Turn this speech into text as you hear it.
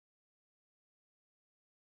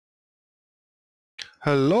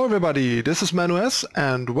Hello everybody, this is ManuS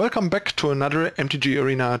and welcome back to another MTG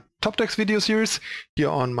Arena Top Decks video series here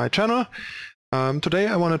on my channel. Today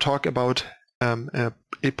I want to talk about a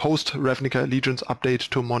post Ravnica Allegiance update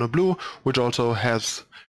to Mono Blue, which also has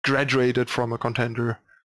graduated from a contender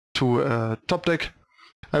to a top deck.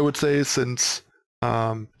 I would say since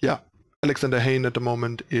Alexander Hayne at the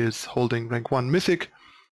moment is holding rank 1 Mythic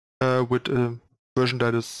with a version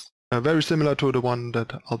that is very similar to the one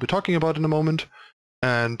that I'll be talking about in a moment.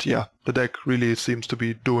 And yeah, the deck really seems to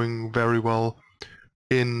be doing very well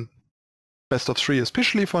in best of 3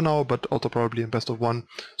 especially for now, but also probably in best of 1.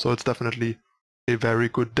 So it's definitely a very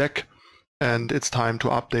good deck, and it's time to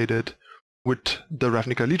update it with the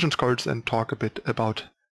Ravnica Allegiance cards and talk a bit about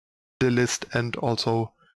the list and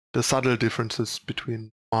also the subtle differences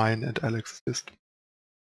between mine and Alex's list.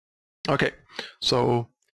 Okay, so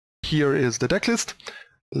here is the deck list.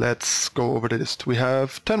 Let's go over the list. We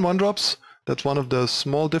have 10 1-drops. That's one of the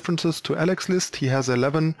small differences to Alex's list. He has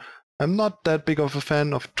 11. I'm not that big of a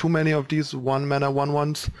fan of too many of these 1-mana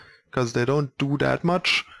 1/1s because they don't do that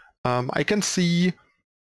much. I can see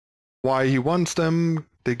why he wants them.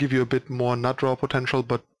 They give you a bit more nut draw potential,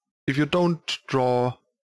 but if you don't draw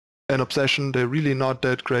an obsession, they're really not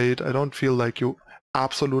that great. I don't feel like you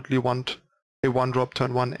absolutely want a 1-drop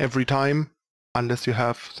turn 1 every time unless you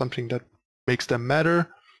have something that makes them matter.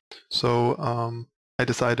 So I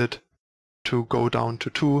decided to go down to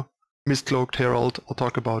 2. Mist-Cloaked Herald, I'll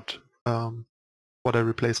talk about what I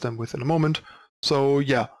replaced them with in a moment. So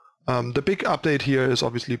yeah, the big update here is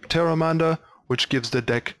obviously Pteramander, which gives the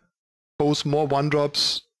deck both more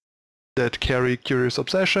 1-drops that carry Curious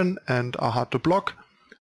Obsession and are hard to block,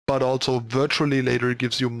 but also virtually later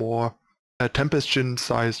gives you more Tempest Djinn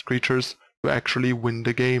sized creatures to actually win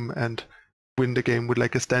the game, and win the game with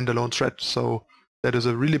like a standalone threat. So that is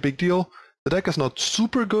a really big deal. The deck is not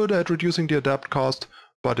super good at reducing the adapt cost,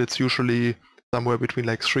 but it's usually somewhere between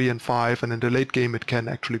like 3 and 5, and in the late game it can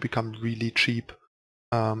actually become really cheap.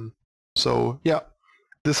 So yeah,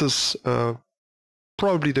 this is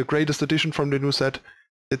probably the greatest addition from the new set.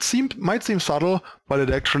 It might seem subtle, but it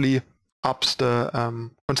actually ups the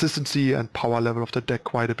consistency and power level of the deck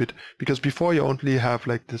quite a bit, because before you only have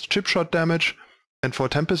like this chip shot damage and for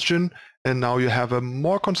Tempest Djinn, and now you have a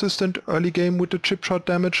more consistent early game with the chip shot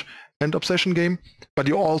damage and obsession game, but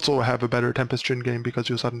you also have a better Tempest Djinn game because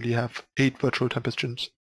you suddenly have 8 virtual Tempest Djinns,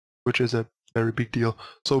 which is a very big deal.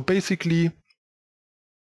 So basically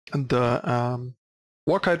the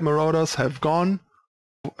Warkite Marauders have gone,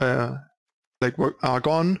 are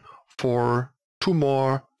gone for 2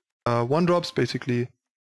 more 1-drops, basically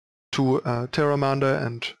 2 Pteramander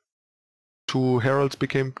and 2 Heralds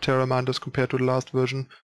became Pteramanders compared to the last version.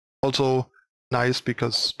 Also nice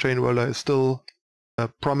because Train Whirler is still a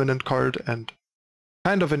prominent card and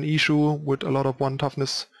kind of an issue with a lot of 1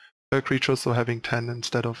 toughness creatures, so having 10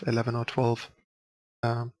 instead of 11 or 12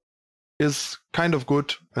 is kind of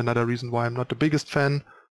good. Another reason why I'm not the biggest fan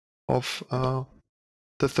of the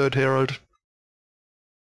 3rd Herald.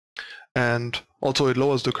 And also it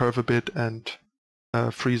lowers the curve a bit and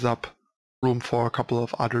frees up room for a couple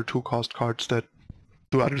of other 2-cost cards that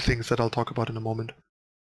do other things that I'll talk about in a moment.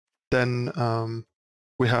 Then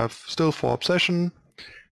we have still 4 Obsession.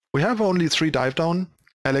 We have only 3 Dive Down.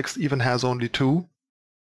 Alex even has only 2.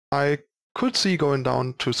 I could see going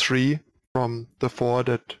down to 3 from the 4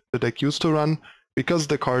 that the deck used to run, because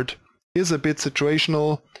the card is a bit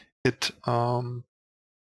situational. It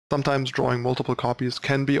sometimes drawing multiple copies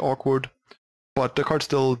can be awkward, but the card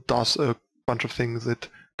still does a bunch of things. It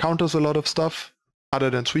counters a lot of stuff other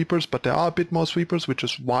than sweepers, but there are a bit more sweepers, which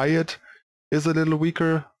is why it is a little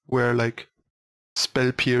weaker, where like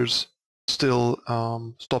Spell Pierce still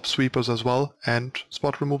stops sweepers as well, and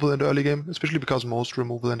spot removal in the early game, especially because most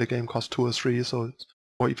removal in the game costs 2 or 3,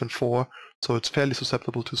 or even 4, so it's fairly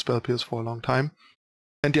susceptible to Spell Pierce for a long time.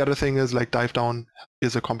 And the other thing is like Dive Down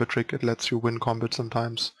is a combat trick. It lets you win combat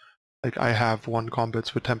sometimes. Like I have won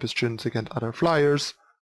combats with Tempest Djinns against other flyers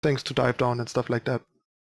thanks to Dive Down and stuff like that.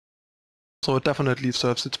 So it definitely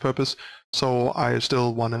serves its purpose. So I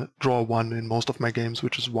still want to draw 1 in most of my games,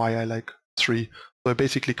 which is why I like 3. So I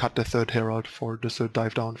basically cut the 3rd Herald for the 3rd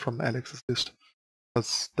Dive Down from Alex's list,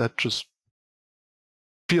 because that just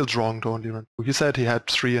feels wrong to only run 2. He said he had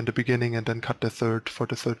 3 in the beginning and then cut the 3rd for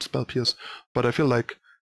the 3rd Spell Pierce, but I feel like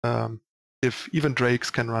if even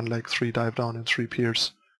Drakes can run like 3 Dive Down and 3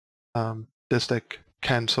 Pierce, this deck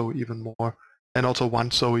can so even more, and also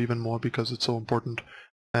wants so even more because it's so important.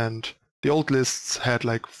 And the old lists had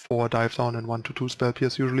like 4 Dive Down and 1 to 2 Spell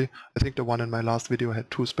Pierce usually. I think the one in my last video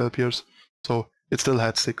had 2 Spell Pierce, so it still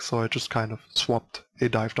had 6, so I just kind of swapped a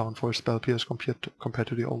Dive Down for a Spell Pierce compared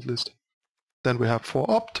to the old list. Then we have 4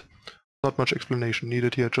 opt. Not much explanation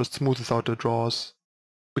needed here, just smoothes out the draws.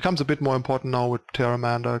 Becomes a bit more important now with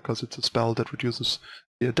Pteramander because it's a spell that reduces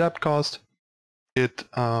the adapt cost. It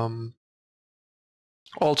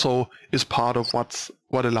also is part of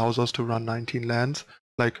what allows us to run 19 lands.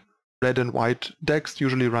 Like red and white decks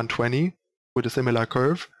usually run 20 with a similar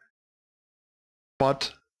curve,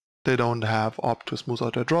 but they don't have opt to smooth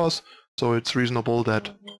out their draws, so it's reasonable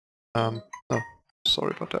that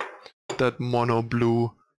sorry about that, that mono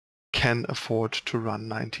blue can afford to run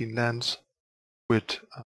 19 lands with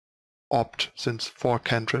opt, since 4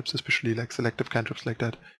 cantrips, especially like selective cantrips like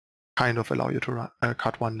that, kind of allow you to run,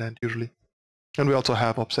 cut 1 land usually. And we also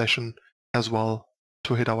have Obsession as well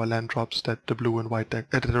to hit our land drops that the blue and white deck,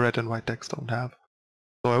 the red and white decks don't have.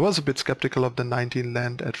 So I was a bit skeptical of the 19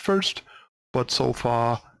 land at first, but so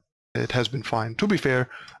far it has been fine. To be fair,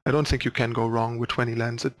 I don't think you can go wrong with 20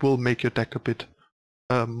 lands. It will make your deck a bit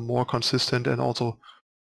more consistent, and also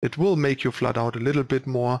it will make you flood out a little bit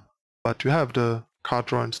more, but you have the card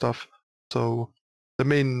draw and stuff. So the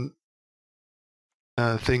main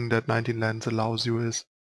thing that 19 lands allows you is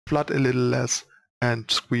flood a little less and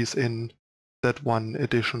squeeze in that one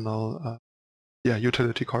additional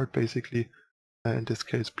utility card, basically. In this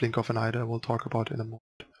case, Blink of an Eye, that we'll talk about in a moment.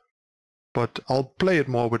 But I'll play it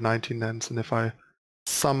more with 19 lands, and if I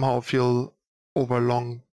somehow feel over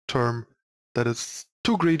long term that it's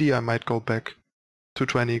too greedy, I might go back to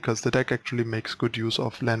 20, because the deck actually makes good use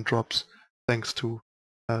of land drops thanks to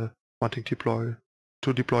wanting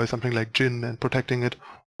to deploy something like Djinn and protecting it,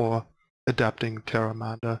 or adapting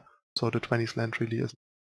Pteramander. So the 20s land really isn't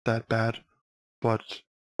that bad, but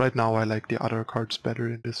right now I like the other cards better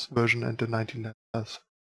in this version, and the 19 land has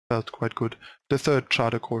felt quite good. The third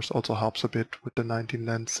Charter Course also helps a bit with the 19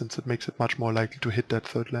 lands, since it makes it much more likely to hit that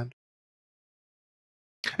third land.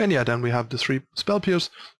 And yeah, then we have the 3 Spell Pierce.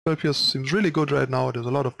 Spell Pierce seems really good right now. There's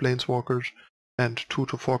a lot of Planeswalkers and 2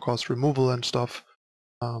 to 4 cost removal and stuff.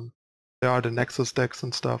 There are the Nexus decks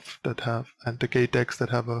and stuff that have, and the Gate decks that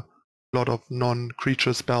have a lot of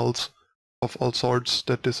non-creature spells of all sorts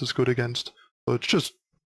that this is good against. So it's just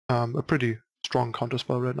a pretty strong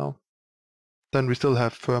counterspell right now. Then we still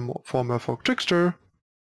have 4 Merfolk Trickster.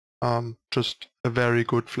 Just a very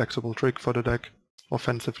good flexible trick for the deck,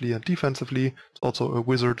 offensively and defensively. It's also a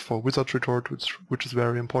wizard for Wizard's Retort, which is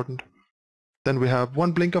very important. Then we have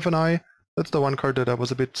 1 Blink of an Eye. That's the one card that I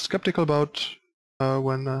was a bit skeptical about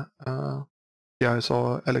when I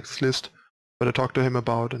saw Alex's list, but I talked to him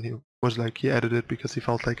about, and he was like, he added it because he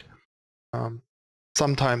felt like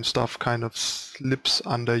sometimes stuff kind of slips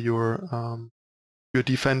under your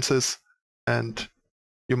defenses, and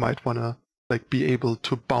you might want to like be able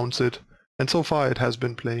to bounce it. And so far it has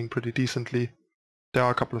been playing pretty decently. There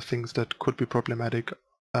are a couple of things that could be problematic.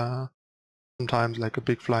 Sometimes like a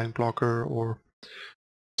big flying blocker or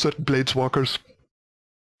certain Bladeswalkers,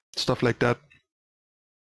 stuff like that.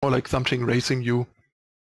 Or like something racing you.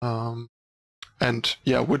 And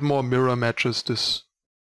yeah, with more mirror matches, this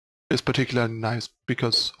is particularly nice,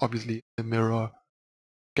 because obviously the mirror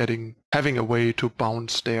having a way to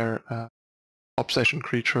bounce their obsession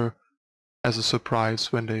creature as a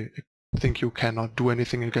surprise when they think you cannot do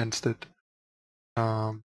anything against it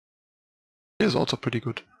is also pretty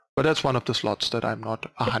good. But that's one of the slots that I'm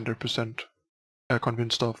not 100%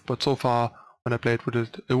 convinced of. But so far, when I played with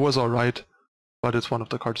it, it was alright. But it's one of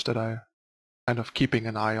the cards that I kind of keeping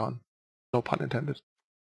an eye on. No pun intended.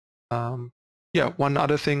 Yeah, one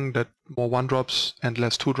other thing that more 1-drops and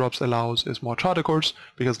less 2-drops allows is more Charter Course,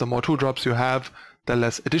 because the more 2-drops you have, the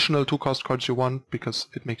less additional 2-cost cards you want, because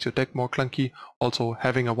it makes your deck more clunky. Also,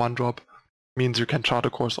 having a 1-drop means you can Charter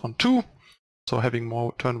Course on 2, so having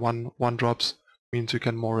more turn 1 1-drops means you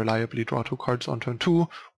can more reliably draw 2 cards on turn 2,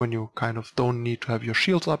 when you kind of don't need to have your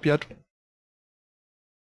shields up yet.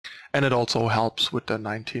 And it also helps with the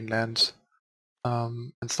 19 lands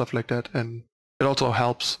and stuff like that, and it also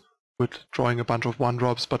helps with drawing a bunch of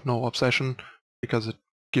 1-drops but no obsession, because it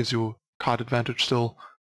gives you card advantage still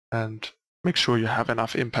and makes sure you have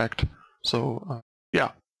enough impact. So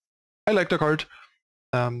yeah, I like the card.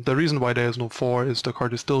 The reason why there is no 4 is the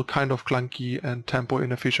card is still kind of clunky and tempo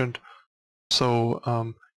inefficient,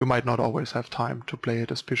 so you might not always have time to play it,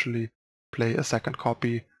 especially play a second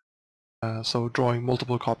copy. So drawing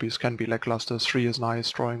multiple copies can be lackluster. 3 is nice,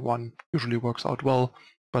 drawing 1 usually works out well,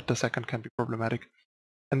 but the second can be problematic.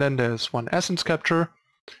 And then there's 1 Essence Capture.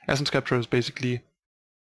 Essence Capture is basically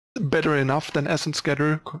better enough than Essence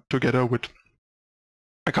Scatter, together with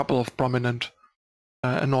a couple of prominent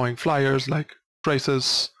annoying flyers like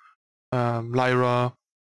Traces, Lyra,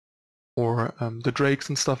 or the Drakes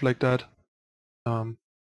and stuff like that,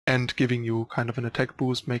 and giving you kind of an attack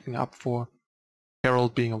boost, making up for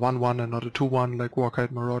Herald being a 1/1 and not a 2/1 like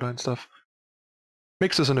Warkite Marauder and stuff,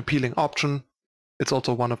 makes this an appealing option. It's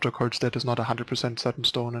also one of the cards that is not 100% set in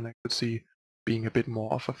stone, and I could see being a bit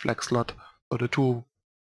more of a flex slot. So the two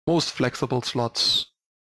most flexible slots,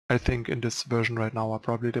 I think, in this version right now are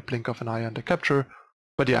probably the Blink of an Eye and the Capture.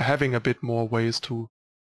 But yeah, having a bit more ways to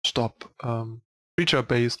stop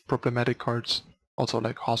creature-based problematic cards, also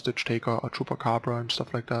like Hostage Taker or Chupacabra and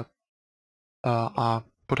stuff like that, are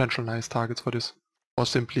potential nice targets for this. Or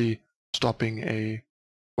simply stopping a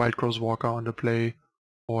Wildgrowth Walker on the play,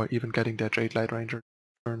 or even getting their Jade Light Ranger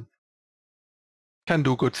turn. Can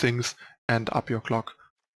do good things and up your clock,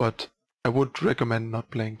 but I would recommend not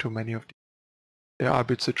playing too many of these. They are a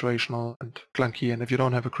bit situational and clunky, and if you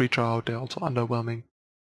don't have a creature out, they're also underwhelming.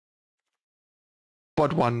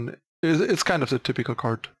 But one it's kind of the typical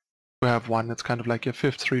card to have one. It's kind of like your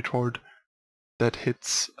 5th Retort that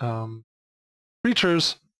hits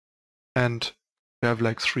creatures, and you have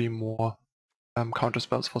like 3 more counter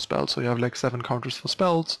spells for spells. So you have like 7 counters for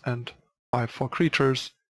spells and 5 for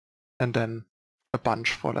creatures, and then a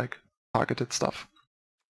bunch for like targeted stuff.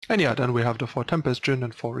 And yeah, then we have the 4 Tempest Djinn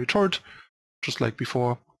and 4 Retort. Just like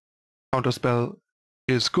before, counterspell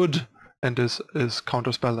is good, and this is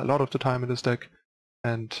counterspell a lot of the time in this deck.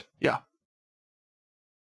 And yeah,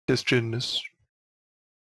 this Djinn is,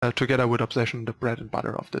 together with Obsession, the bread and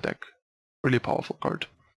butter of the deck. Really powerful card.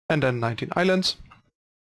 And then 19 Islands.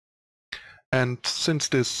 And since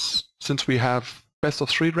we have best of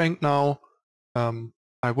 3 ranked now,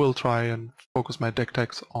 I will try and focus my deck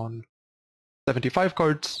techs on 75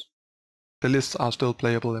 cards. The lists are still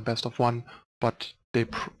playable in best of 1, but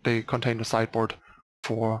they contain the sideboard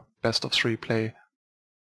for best of 3 play.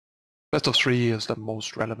 Best of 3 is the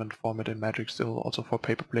most relevant format in Magic still, also for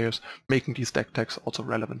paper players, making these deck techs also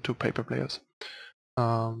relevant to paper players.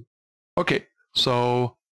 Okay,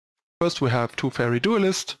 so first we have 2 Faerie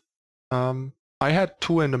Duelist. I had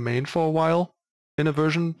 2 in the main for a while in a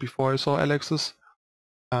version before I saw Alex's.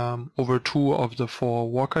 Over 2 of the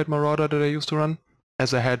 4 Warkite Marauder that I used to run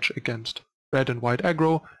as a hedge against red and white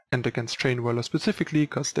aggro and against Chain Whirler specifically,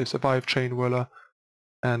 because they survived Chain Whirler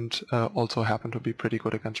and also happen to be pretty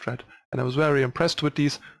good against red. And I was very impressed with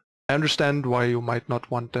these. I understand why you might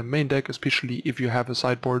not want the main deck, especially if you have a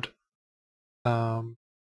sideboard,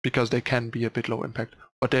 because they can be a bit low impact,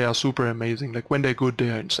 but they are super amazing. Like when they're good, they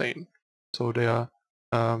are insane. So they are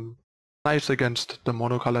nice against the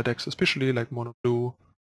monocolor decks, especially like mono blue,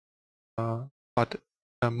 but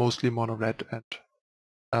mostly mono red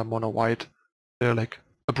and mono white. They're like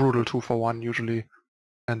a brutal 2-for-1 usually,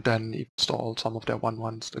 and then even stall some of their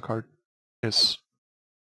 1/1s. The card is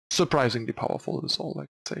surprisingly powerful, is all I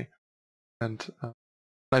can say. And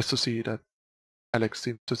nice to see that Alex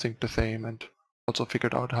seems to think the same and also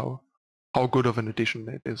figured out how good of an addition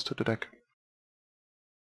it is to the deck.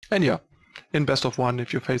 And yeah, in best of 1,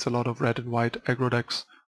 if you face a lot of red and white aggro decks,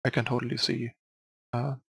 I can totally see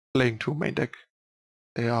playing 2 main deck.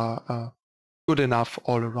 They are good enough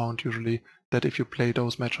all around usually that if you play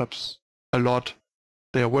those matchups a lot,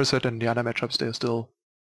 they are worth it, and the other matchups they are still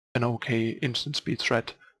an okay instant speed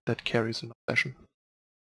threat that carries an obsession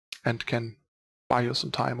and can buy you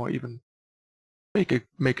some time or even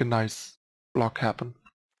make a nice block happen.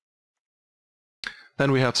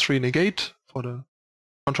 Then we have 3 Negate for the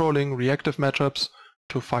controlling reactive matchups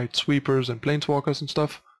to fight sweepers and planeswalkers and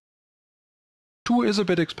stuff. 2 is a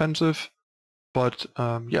bit expensive, but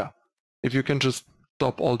yeah, if you can just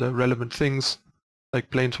stop all the relevant things like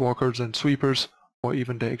planeswalkers and sweepers, or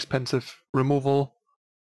even the expensive removal,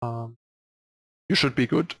 you should be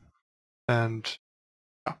good. And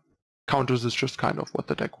yeah, counters is just kind of what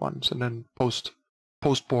the deck wants. And then post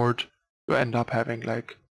board, you end up having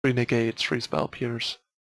like 3 Negates, 3 Spell Pierce,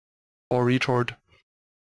 or Retort.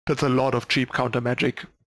 That's a lot of cheap counter magic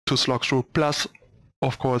to slog through. Plus,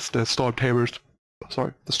 of course, the Stormtamers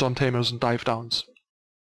and Dive Downs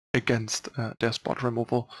against their spot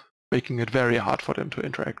removal, making it very hard for them to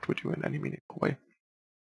interact with you in any meaningful way.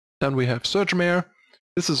 Then we have Surge Mare.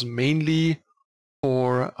 This is mainly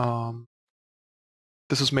for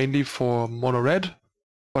mono red,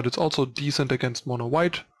 but it's also decent against mono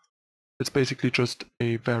white. It's basically just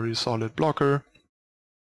a very solid blocker.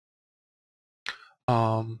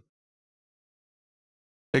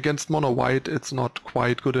 Against mono white, it's not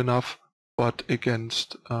quite good enough, but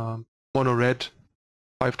against mono red,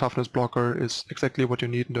 5 toughness blocker is exactly what you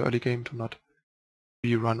need in the early game to not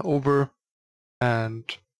be run over. And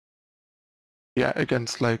yeah,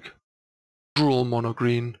 against like Drool mono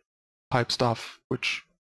green type stuff, which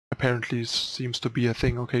apparently seems to be a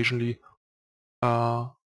thing occasionally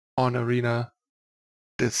on Arena,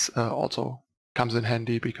 this also comes in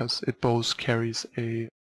handy because it both carries a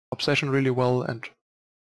obsession really well and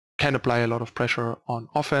can apply a lot of pressure on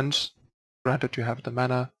offense. Granted, you have the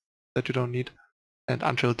mana that you don't need, and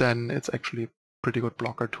until then it's actually a pretty good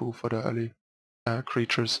blocker too for the early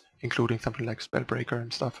creatures, including something like Spellbreaker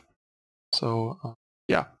and stuff. So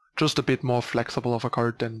yeah, just a bit more flexible of a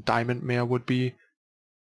card than Diamond Mare would be.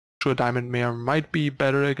 Sure, Diamond Mare might be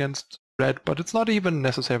better against red, but it's not even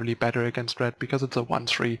necessarily better against red because it's a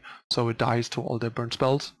 1/3, so it dies to all their burn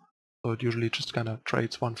spells. So it usually just kind of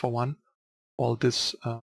trades 1 for 1. All this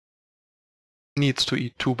needs to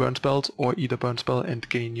eat 2 burn spells or eat a burn spell and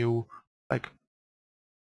gain you like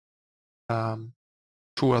 2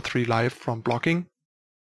 or 3 life from blocking,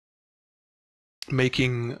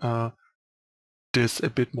 making this a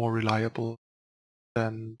bit more reliable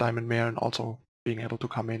than Diamond Mare, and also being able to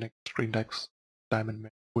come in against green decks. Diamond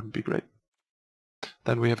Mare wouldn't be great.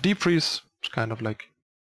 Then we have Deep Freeze, it's kind of like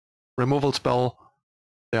removal spell.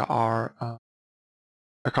 There are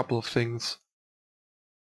a couple of things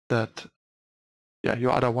that you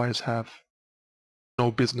otherwise have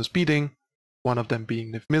no business beating. One of them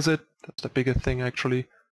being Niv-Mizzet. That's the biggest thing actually.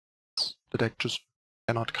 The deck just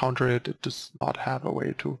cannot counter it. It does not have a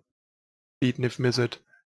way to beat Niv-Mizzet,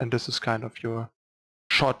 and this is kind of your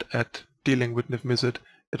shot at dealing with Niv-Mizzet.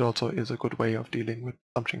 It also is a good way of dealing with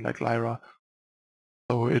something like Lyra.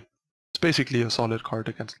 So it's basically a solid card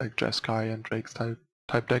against like Jeskai and Drake's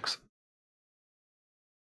type decks,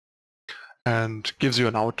 and gives you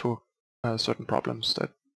an out to certain problems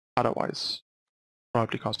that otherwise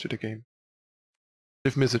probably cost you the game.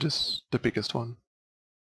 Niv-Mizzet is the biggest one.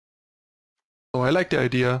 So I like the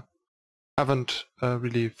idea. Haven't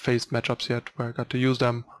really faced matchups yet where I got to use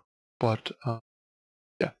them, but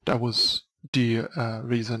yeah, that was the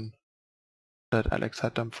reason that Alex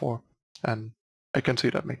had them for, and I can see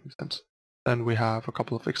that making sense. Then we have a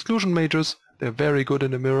couple of Exclusion Mages. They're very good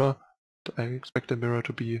in the mirror. I expect the mirror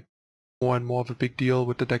to be more and more of a big deal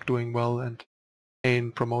with the deck doing well and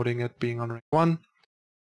Hayne promoting it being on rank 1.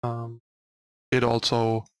 It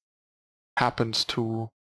also happens to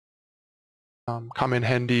come in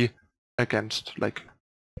handy against like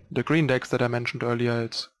the green decks that I mentioned earlier.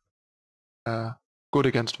 It's good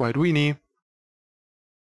against White Weenie.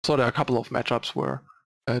 So there are a couple of matchups where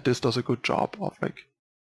this does a good job of like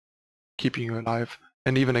keeping you alive,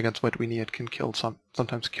 and even against White Weenie it can kill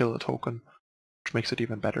sometimes kill a token, which makes it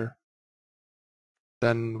even better.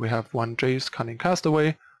 Then we have one Jace, Cunning,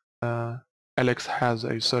 Castaway. Alex has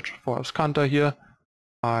a Surge for Ascanta here.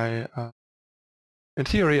 In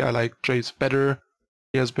theory, I like Jace better.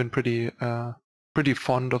 He has been pretty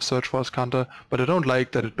fond of Surge for Ascanta, but I don't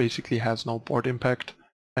like that it basically has no board impact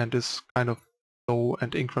and is kind of low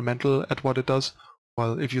and incremental at what it does.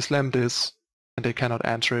 Well, if you slam this and they cannot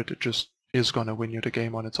answer it, it just is gonna win you the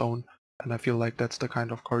game on its own. And I feel like that's the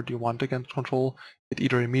kind of card you want against control. It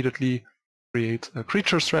either immediately creates a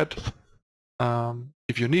creature threat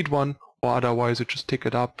if you need one, or otherwise you just tick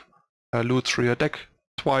it up, loot through your deck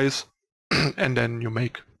twice, and then you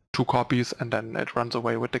make 2 copies and then it runs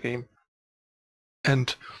away with the game.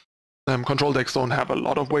 And control decks don't have a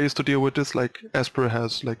lot of ways to deal with this. Like Esper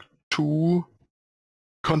has like 2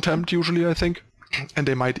 contempt usually, I think, and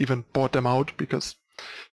they might even board them out because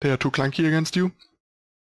they are too clunky against you.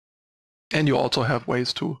 And you also have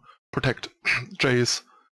ways to protect Jace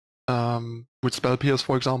with Spell Pierce,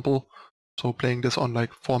 for example. So playing this on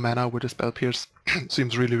like 4 mana with a Spell Pierce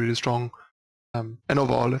seems really, really strong. And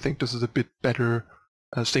overall, I think this is a bit better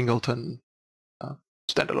singleton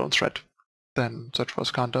standalone threat than Surge for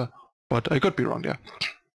Ascanta, but I could be wrong there.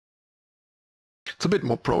 It's a bit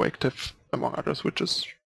more proactive, among others, which is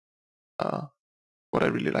what I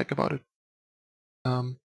really like about it.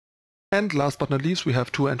 And last but not least, we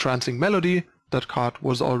have 2 Entrancing Melody. That card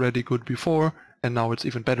was already good before, and now it's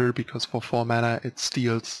even better because for 4 mana it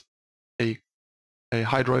steals a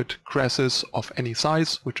Hydroid Crassus of any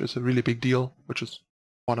size, which is a really big deal, which is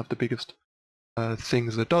one of the biggest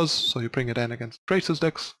things it does. So you bring it in against Traces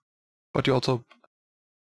decks, but you also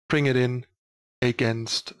bring it in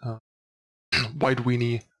against White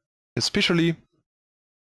Weenie especially.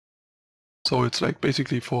 So it's like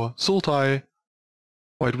basically for Sultai,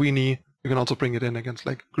 White Weenie. You can also bring it in against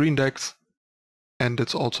like green decks, and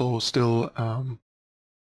it's also still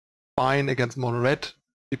fine against mono red.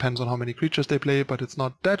 Depends on how many creatures they play, but it's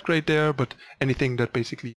not that great there. But anything that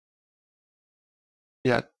basically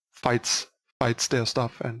fights their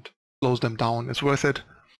stuff and slows them down is worth it.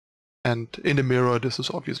 And in the mirror, this is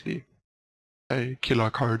obviously a killer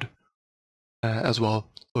card as well.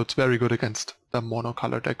 So it's very good against the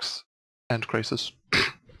monocolor decks and Graces.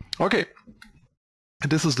 Okay,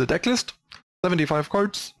 this is the deck list. 75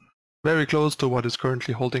 cards. very close to what is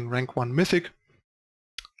currently holding rank 1 Mythic.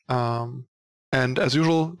 And as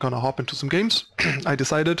usual, gonna hop into some games. I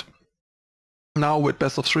decided now with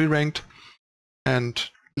best of 3 ranked and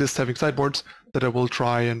lists having sideboards that I will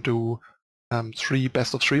try and do 3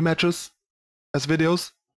 best of 3 matches as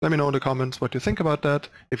videos. Let me know in the comments what you think about that,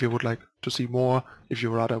 if you would like to see more, if you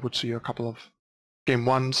rather would see a couple of game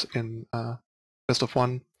 1s in best of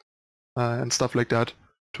 1 and stuff like that,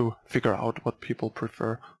 to figure out what people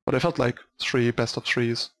prefer. But I felt like 3 best of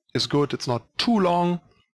 3s is good. It's not too long,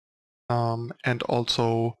 and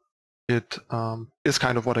also it is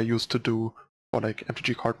kind of what I used to do for like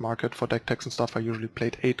MTG card market, for deck techs and stuff. I usually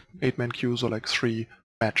played 8-man queues or like 3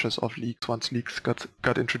 matches of leagues once leagues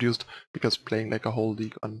got introduced, because playing like a whole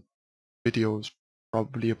league on video is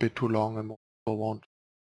probably a bit too long and more people won't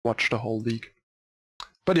watch the whole league.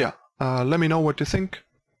 But yeah, let me know what you think.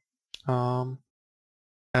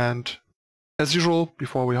 And as usual,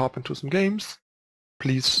 before we hop into some games,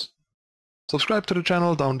 please subscribe to the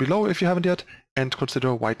channel down below if you haven't yet, and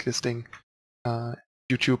consider whitelisting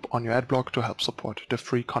YouTube on your adblock to help support the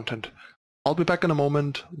free content. I'll be back in a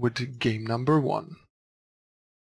moment with game number 1.